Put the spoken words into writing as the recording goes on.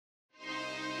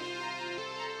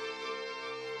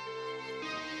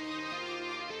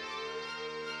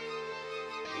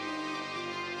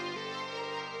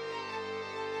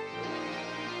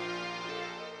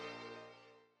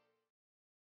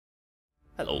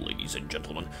Hello ladies and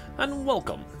gentlemen, and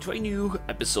welcome to a new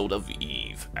episode of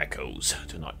Eve Echoes.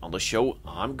 Tonight on the show,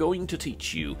 I'm going to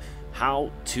teach you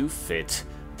how to fit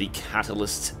the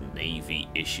Catalyst Navy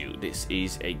issue. This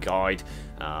is a guide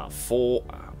for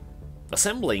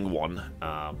assembling one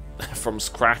from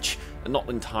scratch, not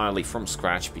entirely from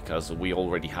scratch because we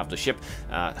already have the ship.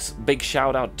 Big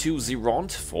shout out to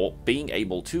Zeront for being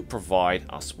able to provide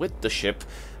us with the ship.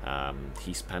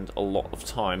 He spent a lot of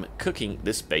time cooking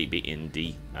this baby in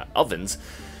the ovens.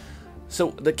 So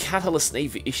the Catalyst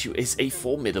Navy issue is a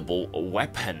formidable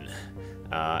weapon.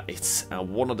 It's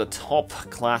one of the top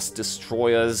class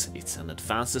destroyers. It's an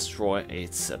advanced destroyer.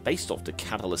 It's based off the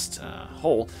Catalyst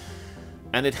hull,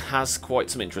 and it has quite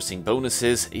some interesting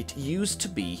bonuses. It used to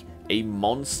be a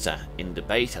monster in the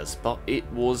betas, but it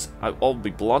was, I'll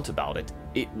be blunt about it,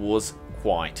 it was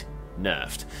quite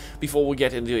nerfed. Before we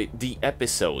get into the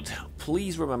episode,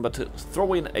 please remember to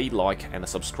throw in a like and a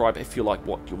subscribe if you like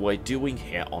what we're doing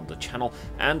here on the channel.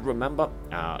 And remember,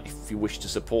 if you wish to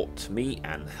support me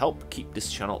and help keep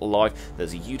this channel alive,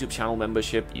 there's a YouTube channel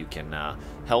membership. You can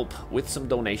help with some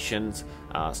donations.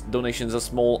 Donations as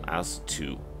small as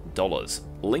 $2.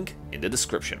 Link in the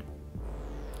description.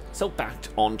 So back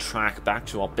on track, back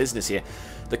to our business here.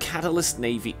 The Catalyst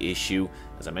Navy issue,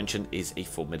 as I mentioned, is a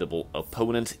formidable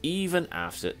opponent even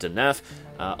after the nerf.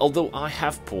 Although I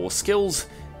have poor skills,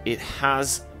 it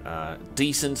has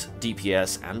decent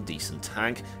DPS and decent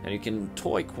tank, and you can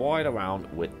toy quite around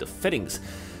with the fittings.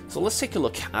 So let's take a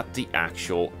look at the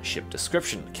actual ship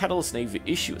description. Catalyst Navy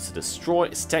issue is a destroyer,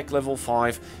 it's tech level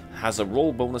 5, has a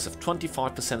roll bonus of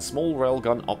 25% small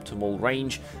railgun optimal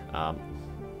range.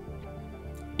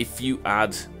 If you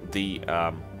add the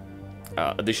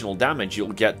additional damage,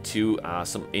 you'll get to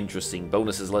some interesting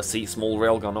bonuses. Let's see, small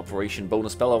railgun operation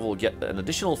bonus spell level will get an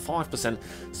additional 5%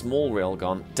 small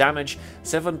railgun damage,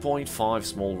 7.5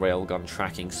 small railgun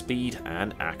tracking speed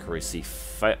and accuracy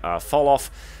fall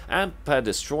off, and per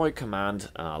destroy command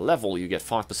level you get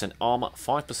 5% armor,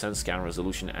 5% scan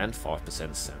resolution and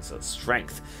 5% sensor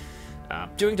strength.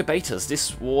 During the betas,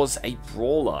 this was a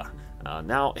brawler.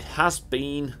 Now it has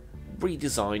been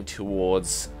redesigned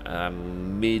towards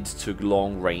mid to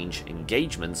long range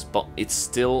engagements, but it's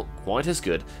still quite as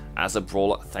good as a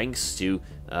brawler thanks to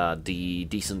the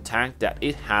decent tank that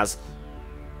it has.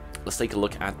 Let's take a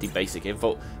look at the basic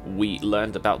info. We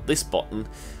learned about this button.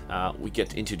 We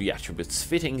get into the attributes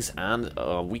fittings, and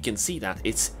we can see that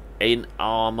it's an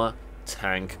armor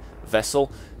tank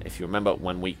vessel. If you remember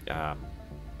when we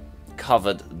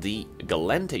covered the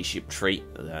Gallente ship tree,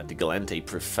 the Gallente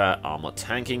prefer armor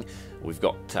tanking. We've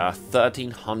got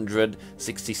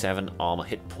 1367 armor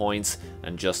hit points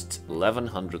and just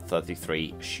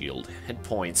 1133 shield hit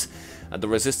points. The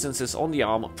resistances on the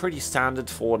armor pretty standard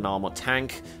for an armor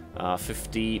tank.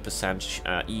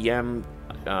 50% EM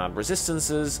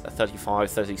resistances,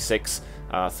 35, 36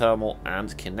 thermal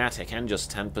and kinetic, and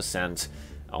just 10%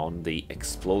 on the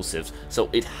explosives. So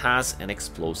it has an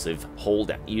explosive hole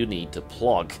that you need to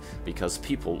plug because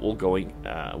people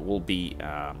will be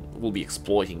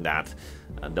exploiting that,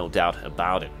 no doubt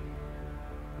about it.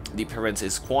 The appearance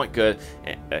is quite good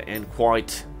and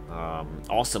quite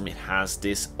awesome. It has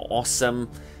this awesome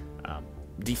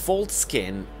default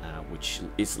skin, which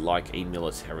is like a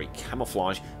military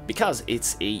camouflage because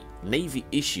it's a Navy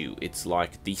issue. It's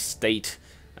like the state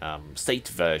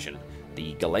version,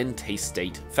 the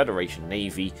Gallente Federation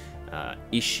Navy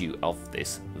issue of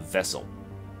this vessel.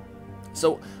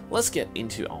 So let's get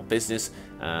into our business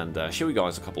and show you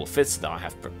guys a couple of fits that I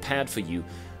have prepared for you.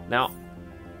 Now,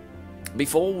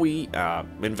 before we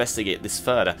investigate this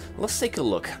further, let's take a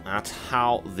look at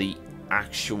how the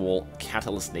actual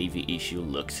Catalyst Navy issue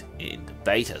looked in the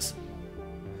betas.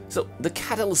 So the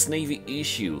Catalyst Navy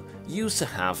issue used to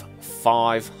have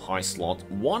 5 high slots,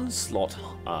 one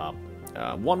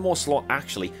more slot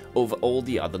actually over all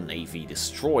the other Navy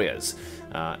destroyers,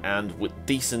 and with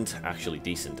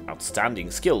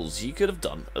outstanding skills, you could have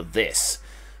done this.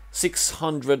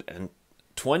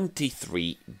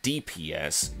 623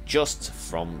 DPS just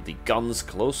from the guns,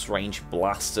 close range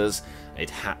blasters.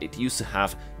 It used to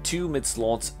have 2 mid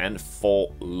slots and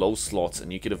 4 low slots,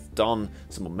 and you could have done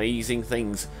some amazing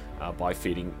things by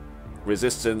feeding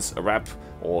resistance, a rep,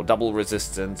 or double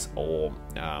resistance, or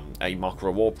a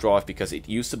macro warp drive, because it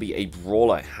used to be a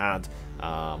brawler. It had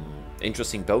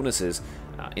interesting bonuses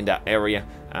in that area,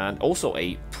 and also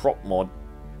a prop mod,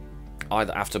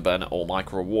 either afterburner or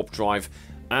micro warp drive,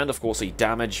 and of course a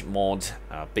damage mod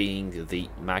being the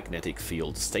magnetic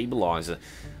field stabilizer.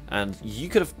 And you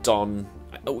could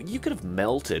have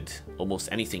melted almost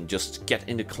anything. Just get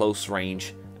into close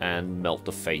range and melt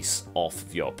the face off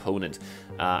of your opponent.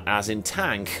 As in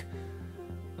tank,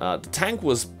 The tank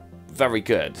was very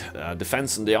good.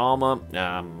 Defense and the armor,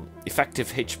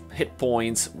 effective hit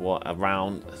points were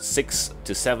around 6,000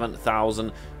 to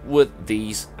 7,000 with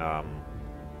these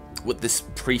with this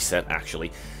preset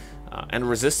actually, and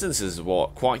resistances were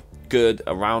quite good,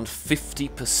 around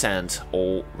 50%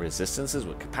 all resistances,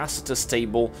 with capacitor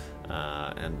stable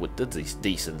and with the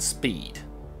decent speed.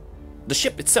 The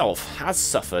ship itself has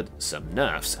suffered some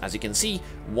nerfs. As you can see,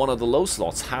 one of the low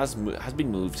slots has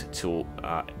been moved to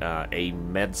a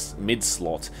mid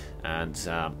slot, and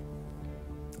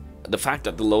the fact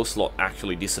that the low slot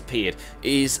actually disappeared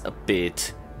is a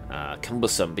bit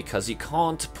cumbersome, because you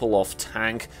can't pull off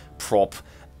tank, prop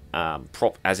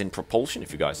as in propulsion,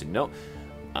 if you guys didn't know,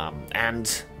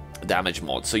 and damage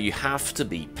mod. So you have to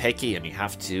be picky, and you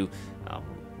have to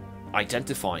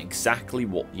identify exactly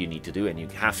what you need to do, and you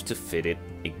have to fit it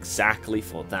exactly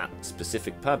for that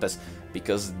specific purpose,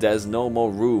 because there's no more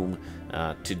room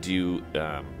to do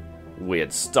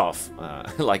weird stuff,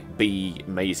 like be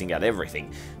amazing at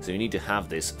everything. So you need to have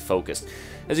this focused.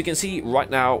 As you can see, right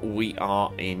now we are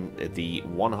in the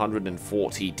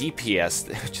 140 DPS,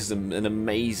 which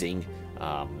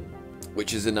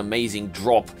is an amazing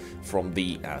drop from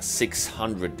the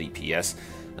 600 DPS.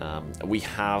 We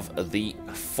have the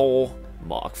 4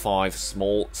 Mark V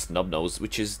small snub-nose,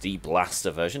 which is the blaster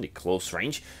version, the close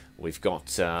range. We've got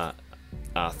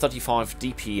 35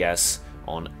 DPS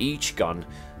on each gun,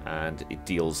 and it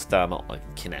deals thermal and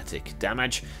kinetic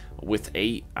damage with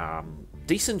a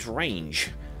decent range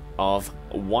of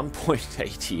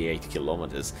 1.88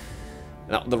 kilometers.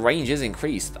 Now, the range is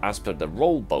increased as per the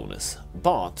roll bonus,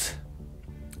 but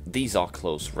these are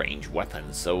close range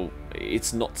weapons, so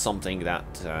it's not something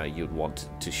that you'd want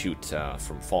to shoot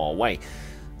from far away.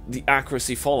 The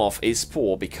accuracy fall off is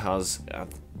poor because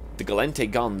the Gallente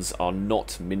guns are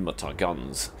not Mmorpg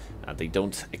guns. They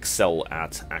don't excel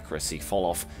at accuracy fall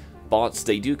off, but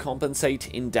they do compensate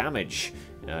in damage.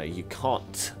 You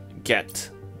can't get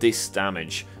this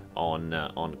damage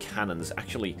on cannons.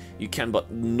 Actually, you can,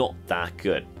 but not that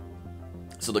good.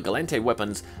 So the Gallente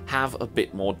weapons have a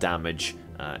bit more damage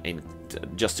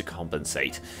just to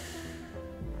compensate.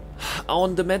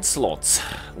 On the med slots,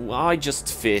 I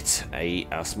just fit a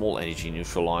small energy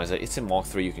neutralizer. It's a Mark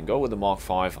III. You can go with the Mark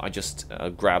V. I just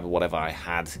grabbed whatever I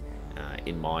had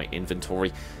in my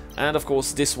inventory, and of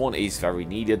course this one is very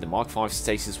needed. The Mark V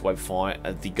stasis webfire,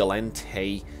 the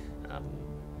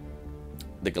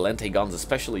Gallente guns,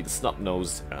 especially the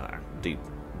snub-nosed, the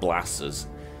blasters.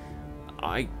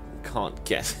 I can't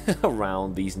get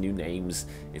around these new names.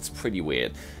 It's pretty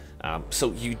weird.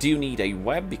 So you do need a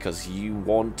web because you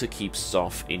want to keep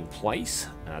stuff in place.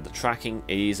 The tracking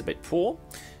is a bit poor,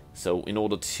 so in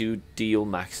order to deal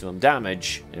maximum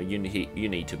damage, you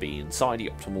need to be inside the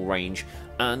optimal range,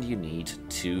 and you need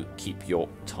to keep your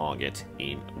target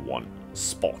in one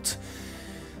spot.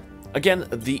 Again,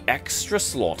 the extra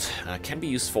slot can be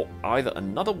used for either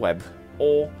another web,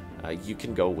 or you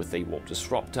can go with a warp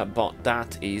disruptor, but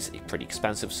that is pretty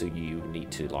expensive, so you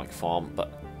need to like farm.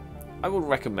 But I would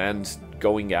recommend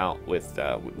going out with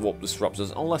warp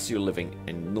disruptors unless you're living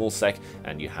in nullsec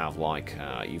and you have like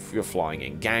if you're flying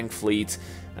in gang fleets.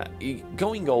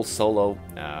 Going all solo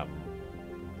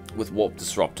with warp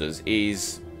disruptors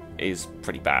is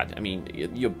pretty bad. I mean,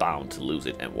 you're bound to lose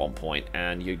it at one point,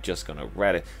 and you're just gonna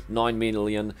red it. 9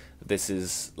 million. This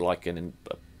is like an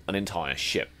entire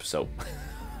ship, so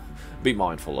be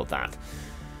mindful of that.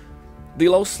 The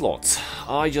low slots,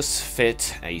 I just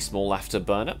fit a small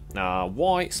afterburner.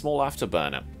 Why small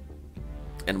afterburner?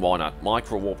 And why not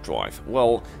micro warp drive?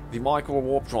 Well, the micro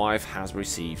warp drive has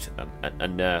received a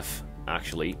nerf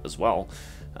actually as well.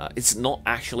 It's not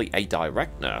actually a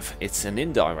direct nerf, it's an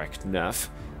indirect nerf.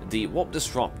 The warp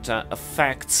disruptor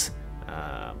affects,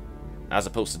 as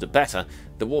opposed to the beta,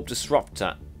 the warp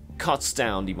disruptor cuts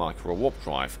down the micro warp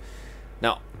drive.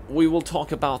 Now, we will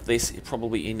talk about this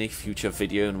probably in a future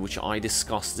video in which I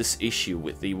discuss this issue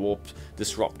with the warp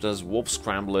disruptors, warp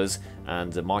scramblers,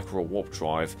 and the micro warp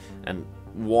drive, and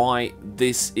why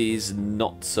this is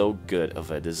not so good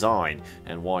of a design,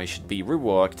 and why it should be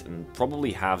reworked and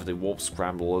probably have the warp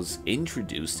scramblers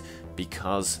introduced,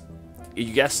 because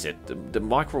you guessed it, the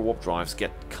micro warp drives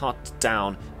get cut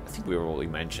down. I think we already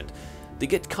mentioned they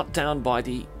get cut down by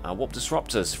the warp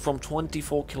disruptors from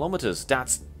 24 kilometers.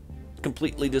 That's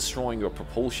completely destroying your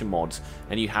propulsion mods,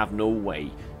 and you have no way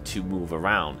to move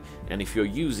around. And if you're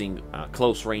using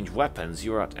close range weapons,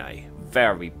 you're at a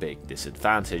very big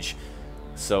disadvantage.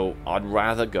 So I'd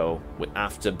rather go with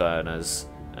afterburners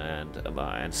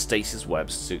and stasis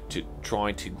webs to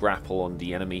try to grapple on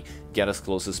the enemy, get as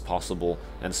close as possible,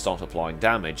 and start applying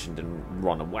damage, and then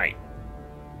run away.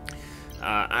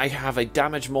 I have a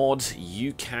damage mod.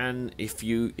 You can, if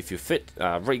you fit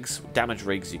rigs, damage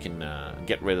rigs, you can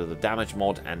get rid of the damage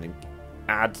mod and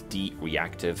add the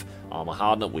reactive armor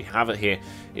hardener. We have it here.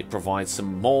 It provides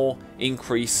some more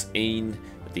increase in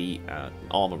the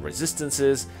armor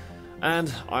resistances,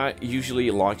 and I usually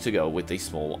like to go with the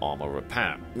small armor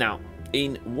repair. Now,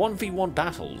 in 1v1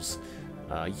 battles,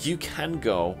 you can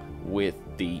go with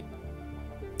the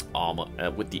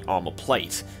armor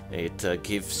plate. It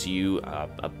gives you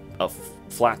a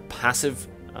flat passive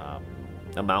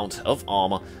amount of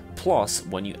armor, plus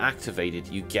when you activate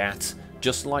it, you get,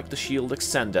 just like the shield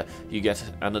extender, you get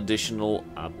an additional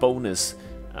bonus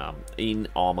in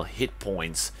armor hit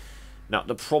points. Now,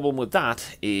 the problem with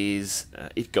that is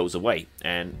it goes away,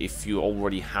 and if you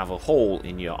already have a hole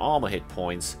in your armor hit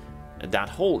points, that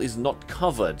hole is not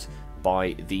covered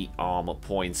by the armor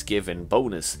points given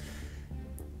bonus.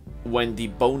 When the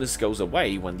bonus goes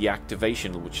away, when the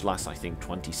activation, which lasts I think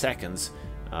 20 seconds,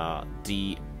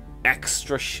 the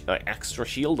extra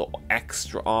shield or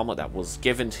extra armor that was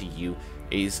given to you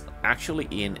is actually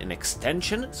in an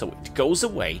extension, so it goes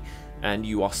away and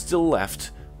you are still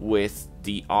left with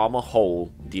the armor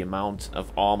hole, the amount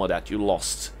of armor that you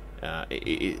lost.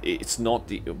 It's not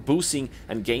the boosting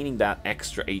and gaining that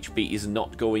extra HP is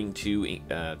not going to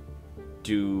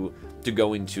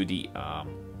go into the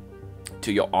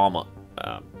to your armor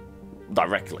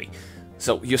directly,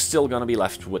 so you're still gonna be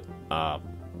left with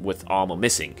armor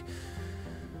missing.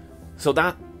 So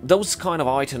those kind of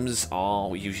items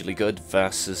are usually good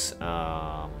versus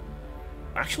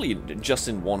actually just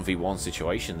in 1v1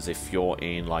 situations. If you're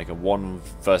in like a 1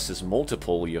 versus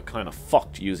multiple, you're kind of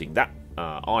fucked using that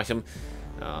item,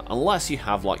 unless you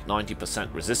have like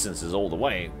 90% resistances all the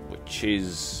way, which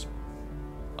is,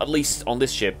 at least on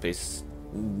this ship, is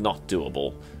not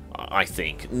doable. I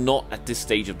think not at this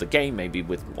stage of the game, maybe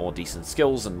with more decent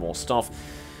skills and more stuff.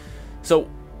 So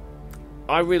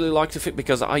I really like to fit,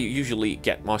 because I usually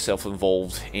get myself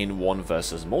involved in 1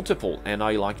 versus multiple, and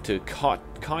I like to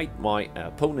kite my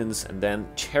opponents and then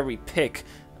cherry pick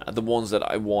the ones that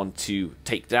I want to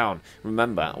take down.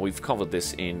 Remember, we've covered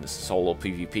this in solo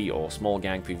PvP or small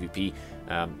gang PvP.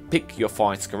 Pick your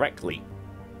fights correctly.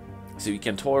 So you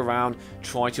can toy around,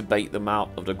 try to bait them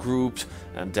out of the group,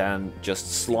 and then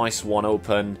just slice one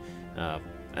open,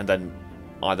 and then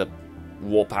either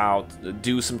warp out,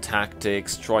 do some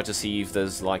tactics, try to see if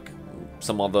there's like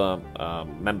some other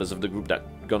members of the group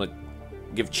that gonna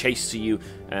give chase to you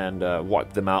and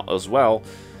wipe them out as well.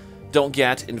 Don't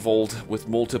get involved with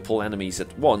multiple enemies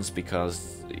at once,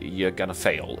 because you're gonna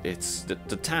fail. It's the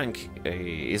tank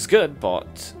is good,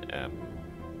 but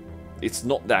it's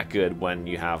not that good when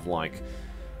you have like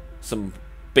some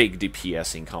big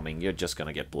DPS incoming. You're just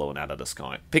gonna get blown out of the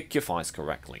sky. Pick your fights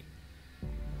correctly.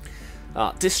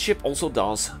 This ship also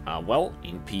does well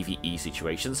in PvE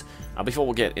situations. Before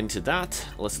we get into that,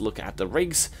 let's look at the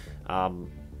rigs.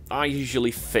 I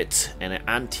usually fit an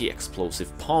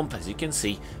anti-explosive pump. As you can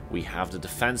see, we have the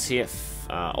defense here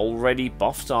already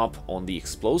buffed up on the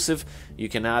explosive. You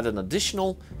can add an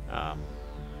additional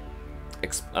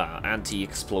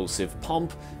anti-explosive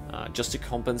pump just to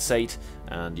compensate,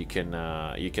 and you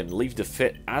can leave the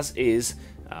fit as is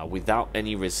without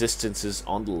any resistances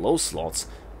on the low slots.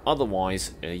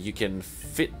 Otherwise, you can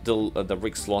fit the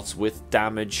rig slots with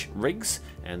damage rigs,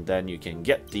 and then you can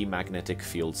get the magnetic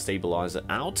field stabilizer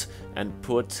out and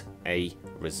put a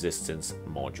resistance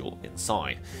module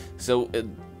inside. So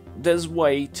there's a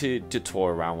way to toy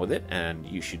around with it, and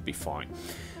you should be fine.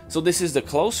 So this is the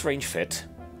close range fit.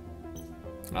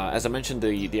 As I mentioned,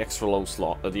 the extra low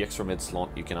slot, the extra mid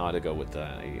slot, you can either go with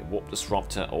a warp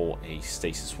disruptor or a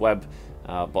stasis web,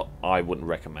 but I wouldn't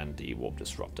recommend the warp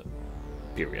disruptor.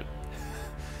 Period.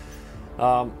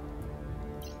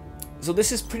 So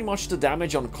this is pretty much the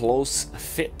damage on close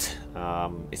fit.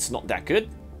 It's not that good.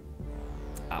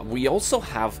 We also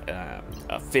have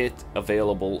a fit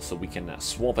available, so we can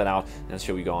swap it out and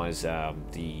show you guys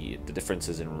the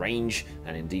differences in range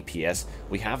and in DPS.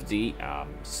 We have the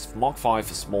Mark 5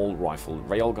 small rifle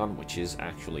railgun, which is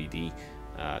actually the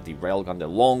railgun, the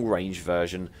long range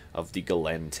version of the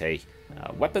Gallente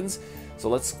weapons. So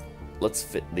let's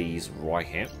fit these right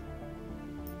here.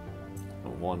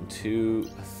 1, 2,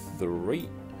 3,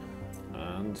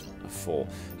 and 4.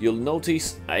 You'll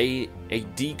notice a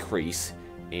decrease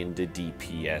in the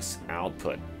DPS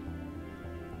output.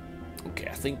 Okay,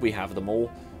 I think we have them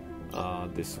all.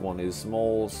 This one is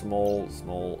small, small,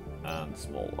 small, and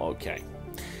small. Okay.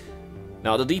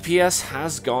 Now the DPS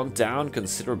has gone down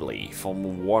considerably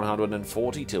from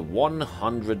 140 to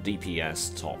 100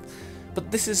 DPS top, but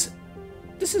this is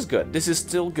good. This is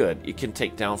still good. You can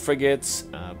take down frigates,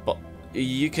 but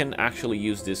you can actually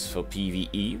use this for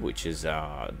PvE, which is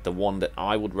the one that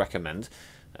I would recommend.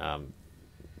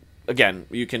 Again,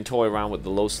 you can toy around with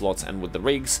the low slots and with the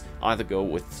rigs, either go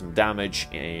with some damage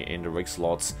in the rig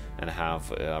slots and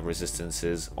have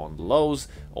resistances on the lows,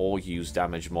 or use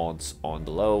damage mods on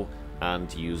the low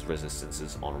and use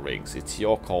resistances on rigs. It's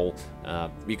your call.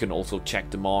 You can also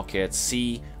check the market,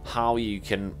 see how you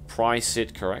can price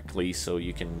it correctly, so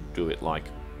you can do it like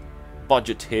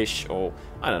budget-ish, or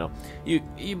I don't know.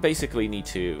 You basically need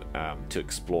to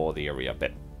explore the area a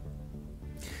bit.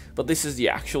 But this is the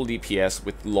actual DPS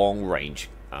with long range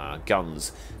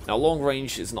guns. Now long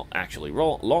range is not actually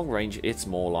long range, it's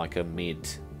more like a mid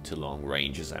to long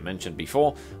range. As I mentioned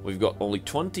before, we've got only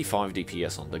 25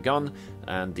 DPS on the gun,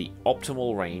 and the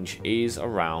optimal range is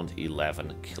around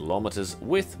 11 kilometers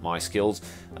with my skills.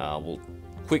 We'll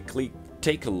quickly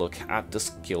take a look at the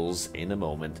skills in a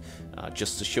moment,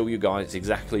 just to show you guys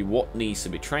exactly what needs to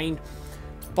be trained.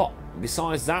 But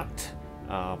besides that,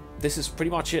 this is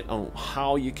pretty much it on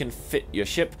how you can fit your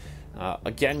ship.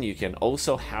 Again, you can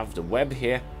also have the web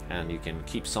here, and you can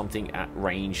keep something at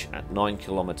range at 9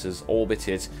 kilometers, orbit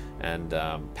it, and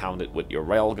pound it with your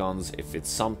railguns. If it's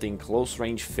something close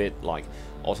range fit like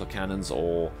autocannons,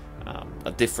 or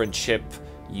a different ship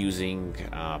using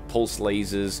pulse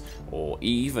lasers, or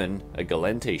even a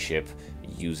Gallente ship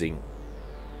using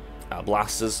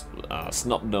blasters,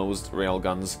 snub-nosed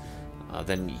railguns,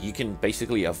 then you can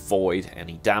basically avoid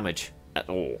any damage at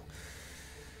all.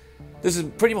 This is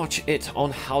pretty much it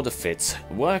on how the fits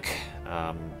work.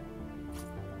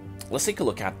 Let's take a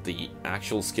look at the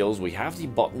actual skills. We have the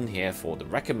button here for the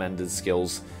recommended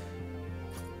skills,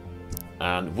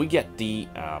 and we get the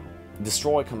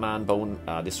destroy command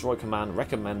destroy command,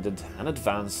 recommended, and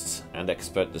advanced, and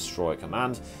expert destroy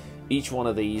command. Each one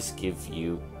of these give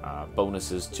you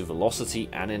bonuses to velocity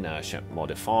and inertia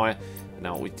modifier.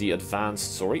 Now with the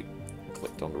advanced, sorry,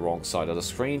 clicked on the wrong side of the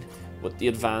screen. With the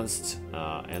advanced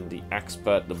and the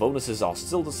expert, the bonuses are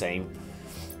still the same.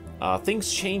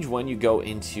 Things change when you go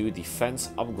into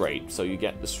defense upgrade. So you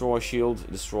get destroy shield,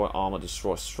 destroy armor,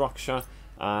 destroy structure,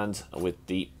 and with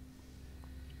the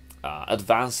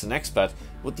advanced and expert,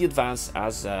 with the advanced,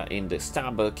 as in the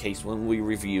stabber case when we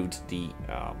reviewed the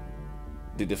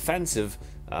defensive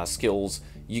skills,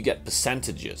 you get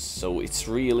percentages. So it's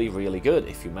really good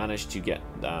if you manage to get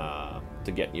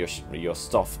your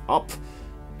stuff up.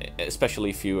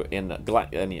 Especially if you're in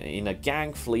a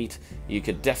gang fleet, you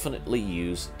could definitely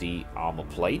use the armor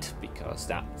plate, because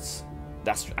that's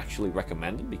actually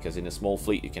recommended, because in a small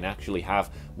fleet you can actually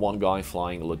have one guy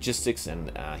flying logistics,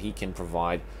 and he can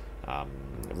provide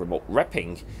remote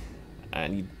repping,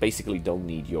 and you basically don't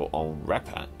need your own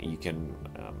repper. You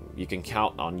can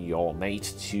count on your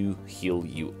mate to heal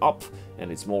you up,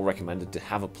 and it's more recommended to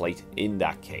have a plate in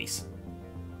that case.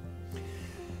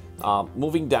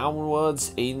 Moving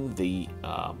downwards in the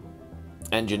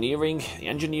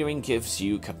engineering gives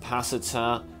you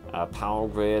capacitor, power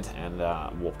grid, and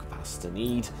warp capacitor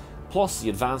need, plus the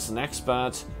advanced and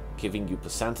expert giving you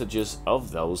percentages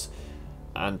of those,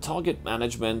 and target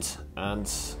management,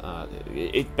 and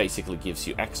it basically gives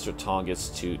you extra targets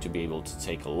to be able to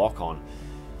take a lock on.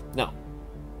 Now,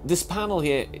 this panel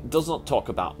here does not talk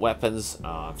about weapons.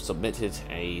 I've submitted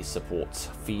a support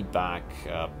feedback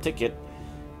ticket.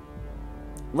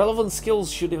 Relevant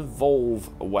skills should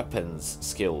involve weapons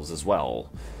skills as well.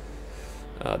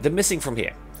 They're missing from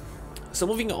here. So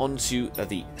moving on to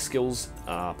the skills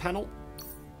panel,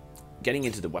 getting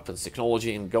into the weapons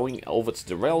technology and going over to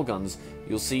the railguns,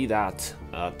 you'll see that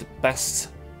the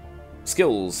best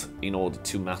skills in order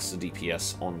to master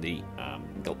DPS on the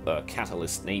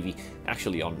Catalyst Navy,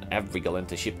 actually on every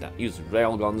Gallente ship that uses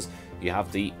railguns, you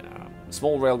have the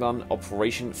small railgun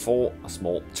operation for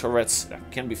small turrets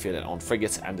that can be fitted on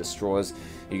frigates and destroyers.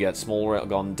 You get small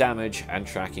railgun damage and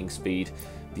tracking speed.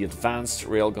 The advanced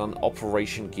railgun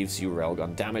operation gives you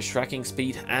railgun damage, tracking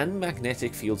speed, and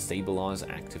magnetic field stabilizer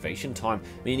activation time,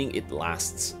 meaning it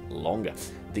lasts longer.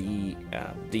 The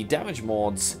damage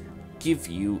mods give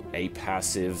you a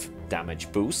passive damage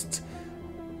boost,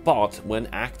 but when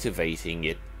activating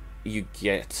it, you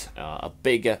get a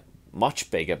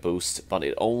much bigger boost, but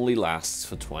it only lasts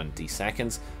for 20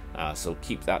 seconds, so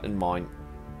keep that in mind.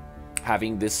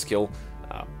 Having this skill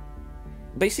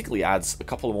basically adds a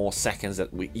couple more seconds that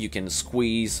you can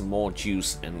squeeze some more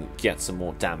juice and get some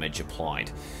more damage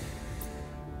applied.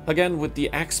 Again, with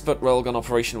the expert railgun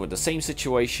operation, with the same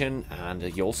situation, and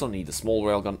you also need the small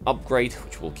railgun upgrade,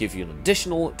 which will give you an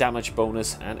additional damage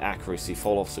bonus and accuracy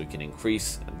falloff, so you can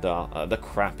increase the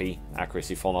crappy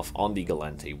accuracy falloff on the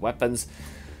Gallente weapons.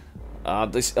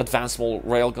 This advanced small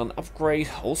railgun upgrade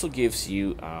also gives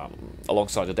you,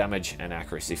 alongside the damage and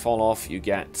accuracy fall off, you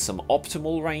get some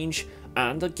optimal range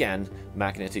and again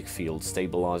magnetic field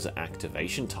stabilizer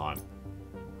activation time.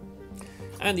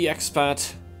 And the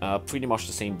expert, pretty much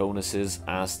the same bonuses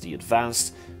as the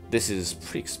advanced. This is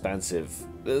pretty expensive.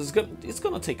 It's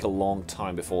gonna take a long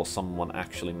time before someone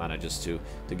actually manages to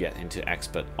get into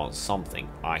expert on something,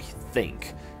 I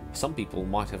think. Some people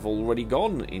might have already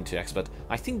gone into expert.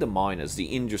 I think the miners, the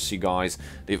industry guys,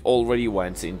 they've already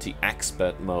went into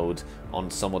expert mode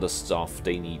on some of the stuff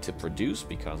they need to produce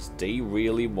because they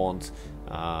really want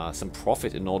some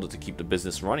profit in order to keep the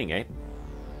business running, eh?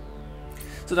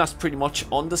 So that's pretty much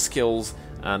on the skills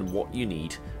and what you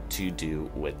need to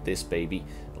do with this baby.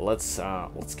 Let's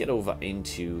get over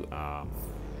into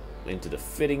the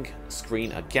fitting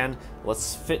screen again.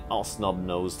 Let's fit our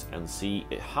snub-nosed and see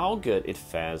how good it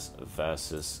fares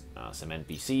versus some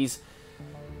NPCs.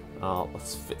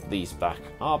 Let's fit these back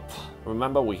up.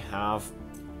 Remember, we have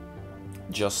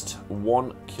just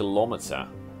 1 kilometer,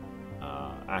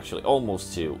 actually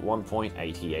almost 2,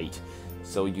 1.88.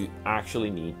 So you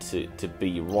actually need to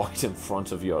be right in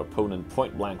front of your opponent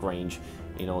point blank range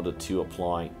in order to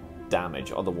apply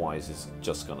damage. Otherwise it's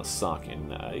just gonna suck,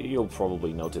 and you'll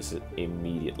probably notice it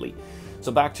immediately.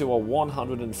 So back to our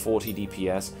 140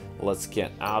 DPS. Let's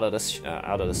get out of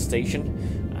the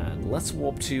station and let's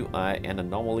warp to an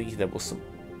anomaly. There was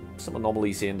some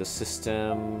anomalies here in the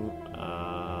system.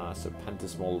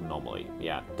 Serpentismal anomaly.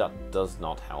 Yeah, that does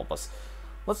not help us.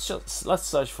 Let's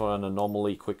search for an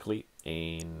anomaly quickly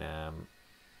in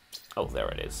oh, there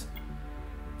it is.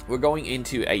 We're going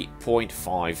into a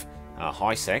 0.5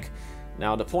 high sec.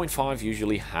 Now the 0.5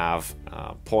 usually have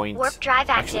warp drive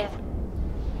active.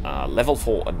 Level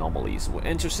 4 anomalies. We're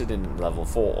interested in level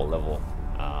 4 or level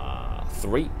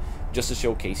 3 just to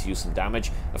showcase you some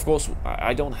damage. Of course,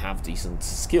 I don't have decent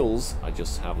skills. I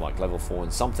just have like level 4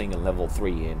 in something and level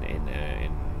 3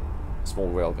 in small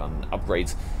railgun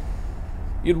upgrades.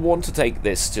 You'd want to take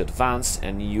this to advanced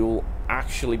and you'll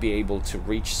actually be able to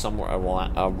reach somewhere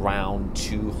around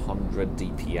 200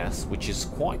 DPS, which is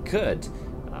quite good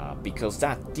because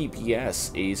that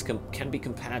DPS can be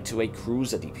compared to a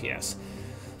cruiser DPS.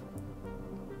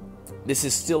 This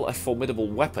is still a formidable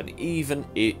weapon, even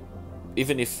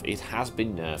if it has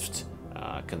been nerfed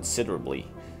considerably.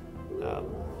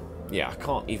 Yeah, I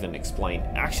can't even explain.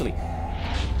 Actually,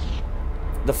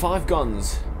 the 5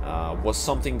 guns was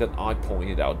something that I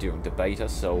pointed out during the beta,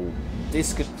 so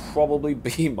this could probably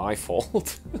be my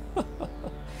fault.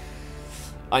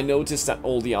 I noticed that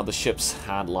all the other ships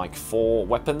had like 4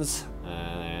 weapons,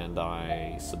 and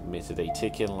I submitted a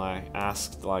ticket and I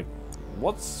asked like,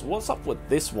 what's up with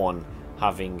this one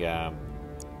having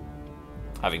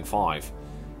 5?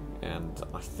 And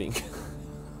I think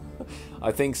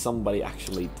I think somebody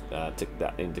actually took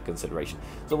that into consideration.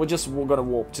 So we're gonna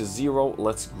warp to 0.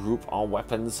 Let's group our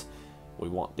weapons. We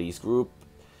want these grouped.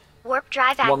 Warp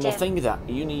drive active. One more thing that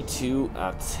you need to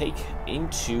take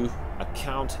into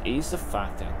account is the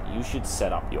fact that you should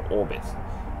set up your orbit.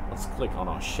 Let's click on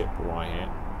our ship right here.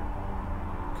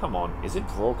 Come on, is it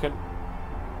broken?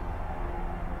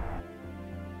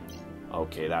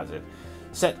 Okay, that's it.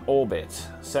 Set orbit.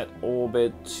 Set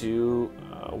orbit to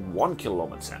 1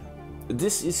 kilometer.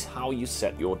 This is how you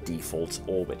set your default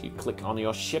orbit. You click on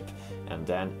your ship and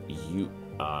then you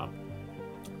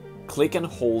click and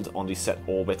hold on the set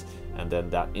orbit, and then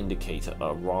that indicator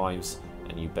arrives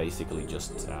and you basically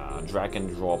just drag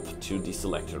and drop to the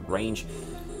selected range.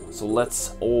 So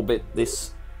let's orbit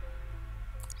this,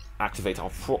 activate our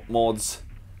prop mods.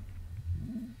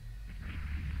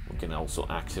 We can also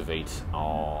activate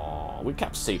our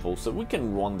recap staple, so we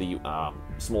can run the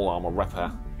small armor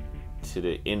repper to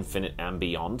the infinite and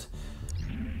beyond.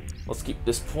 Let's keep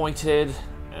this pointed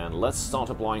and let's start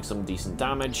applying some decent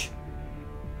damage.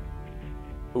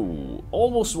 Ooh,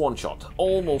 almost one shot,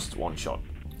 almost one shot.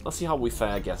 Let's see how we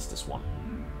fare against this one.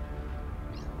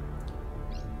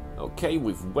 Okay,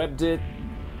 we've webbed it.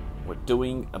 We're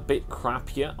doing a bit crap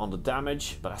here on the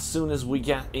damage, but as soon as we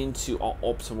get into our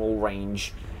optimal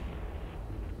range,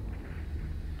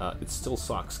 it still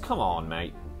sucks. Come on,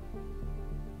 mate.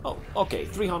 Oh, okay,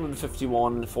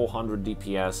 351, 400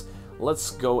 DPS.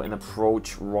 Let's go and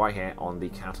approach right here on the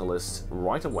catalyst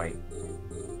right away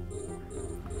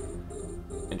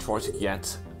and try to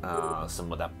get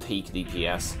some of that peak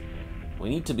DPS. We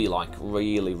need to be like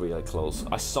really, really close.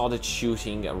 I started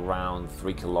shooting around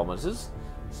 3 kilometers,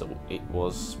 so it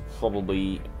was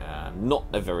probably not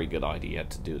a very good idea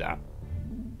to do that.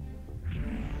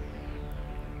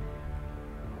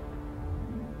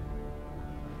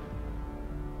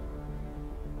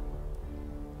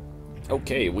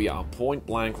 Okay, we are point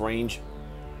blank range.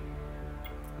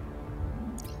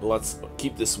 Let's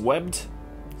keep this webbed,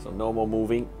 so no more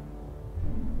moving.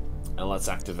 And let's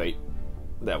activate.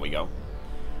 There we go.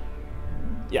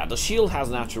 Yeah, the shield has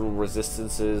natural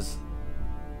resistances.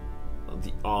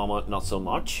 The armor, not so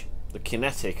much. The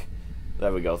kinetic,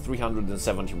 there we go,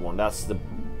 371. That's the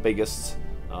biggest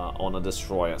on a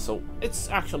destroyer, so it's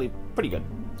actually pretty good.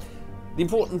 The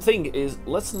important thing is,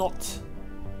 let's not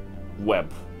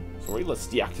web. Sorry, let's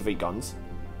deactivate guns.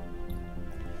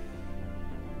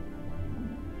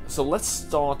 So let's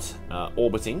start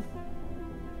orbiting.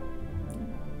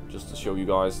 Just to show you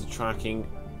guys the tracking.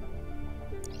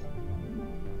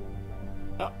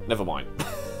 Oh, never mind.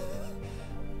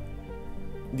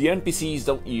 The NPCs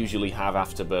don't usually have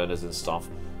afterburners and stuff,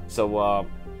 so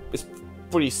it's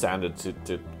pretty standard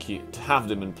to have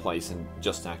them in place and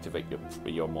just activate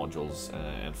your modules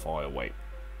and fire away.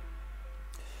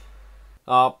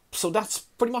 So that's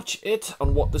pretty much it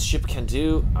on what this ship can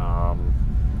do. I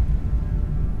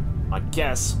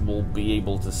guess we'll be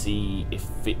able to see if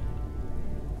it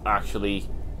actually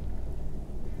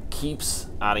keeps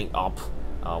adding up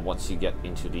once you get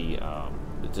into the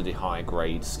higher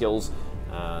grade skills,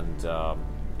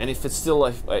 and if it's still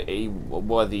a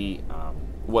worthy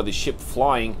ship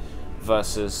flying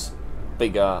versus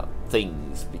bigger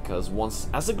things, because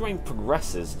as the game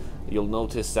progresses, you'll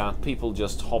notice that people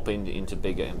just hop into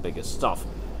bigger and bigger stuff.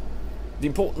 The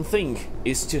important thing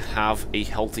is to have a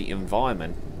healthy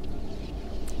environment,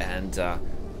 and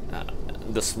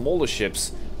the smaller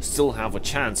ships still have a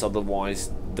chance,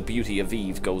 otherwise the beauty of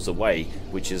EVE goes away,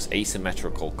 which is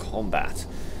asymmetrical combat.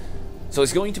 So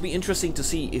it's going to be interesting to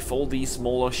see if all these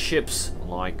smaller ships,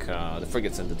 like the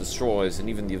frigates and the destroyers, and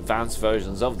even the advanced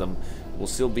versions of them, will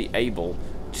still be able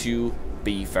to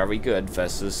be very good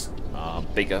versus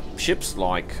bigger ships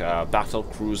like battle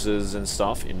cruisers and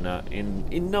stuff.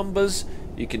 In numbers,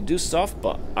 you can do stuff,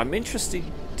 but I'm interested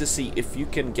to see if you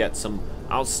can get some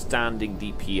outstanding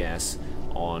DPS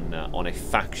on a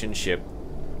faction ship,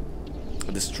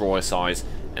 a destroyer size,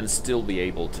 and still be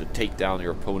able to take down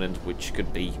your opponent, which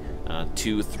could be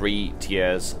 2-3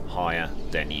 tiers higher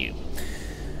than you.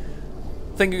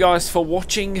 Thank you guys for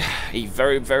watching. A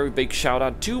very, very big shout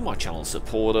out to my channel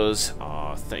supporters.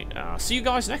 See you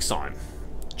guys next time.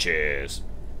 Cheers.